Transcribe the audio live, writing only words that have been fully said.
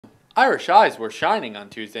Irish eyes were shining on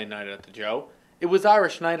Tuesday night at the Joe. It was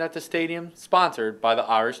Irish Night at the Stadium, sponsored by the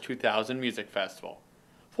Irish 2000 Music Festival.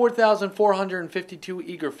 4,452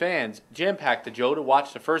 eager fans jam-packed the Joe to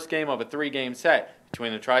watch the first game of a three-game set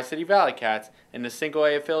between the Tri-City ValleyCats and the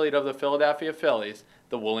single-A affiliate of the Philadelphia Phillies,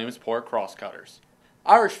 the Williamsport CrossCutters.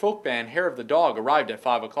 Irish folk band Hair of the Dog arrived at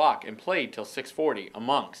 5 o'clock and played till 6:40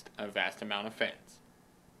 amongst a vast amount of fans.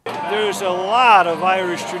 There's a lot of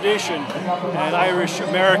Irish tradition and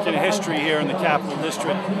Irish-American history here in the Capital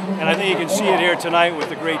District, and I think you can see it here tonight with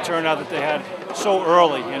the great turnout that they had so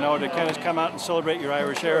early, to kind of come out and celebrate your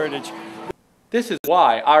Irish heritage. This is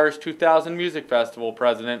why Irish 2000 Music Festival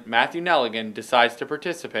President Matthew Nelligan decides to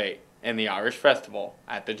participate in the Irish Festival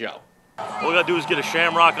at the Joe. All we got to do is get a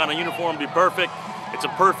shamrock on a uniform, be perfect. It's a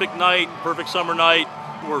perfect night, perfect summer night.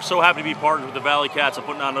 We're so happy to be partnered with the ValleyCats and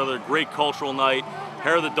putting on another great cultural night.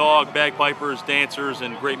 Hair of the Dog, bagpipers, dancers,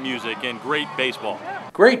 and great music, and great baseball.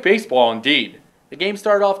 Great baseball indeed. The game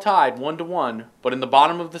started off tied 1-1, but in the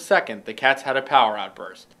bottom of the second, the Cats had a power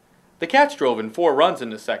outburst. The Cats drove in 4 runs in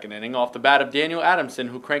the second inning off the bat of Daniel Adamson,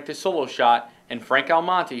 who cranked a solo shot, and Frank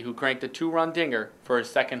Almonte, who cranked a 2-run dinger for his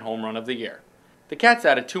second home run of the year. The Cats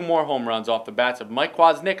added 2 more home runs off the bats of Mike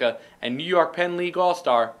Woznicka and New York Penn League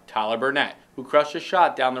All-Star Tyler Burnett, who crushed a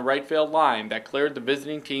shot down the right field line that cleared the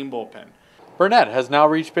visiting team bullpen. Burnett has now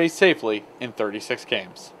reached base safely in 36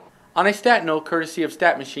 games. On a stat note courtesy of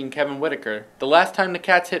stat machine Kevin Whitaker, the last time the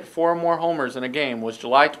Cats hit 4 or more homers in a game was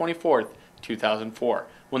July 24th, 2004,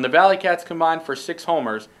 when the ValleyCats combined for 6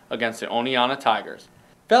 homers against the Oneonta Tigers.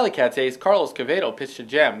 ValleyCats ace Carlos Quevedo pitched a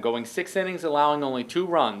gem, going 6 innings allowing only 2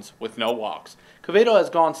 runs with no walks. Quevedo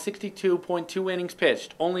has gone 62.2 innings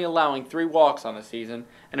pitched, only allowing 3 walks on the season,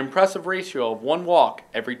 an impressive ratio of 1 walk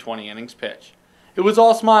every 20 innings pitched. It was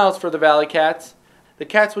all smiles for the ValleyCats. The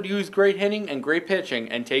Cats would use great hitting and great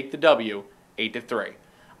pitching and take the W 8-3.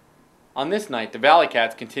 On this night, the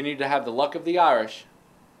ValleyCats continued to have the luck of the Irish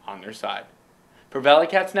on their side. For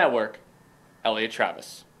ValleyCats Network, Elliot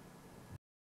Travis.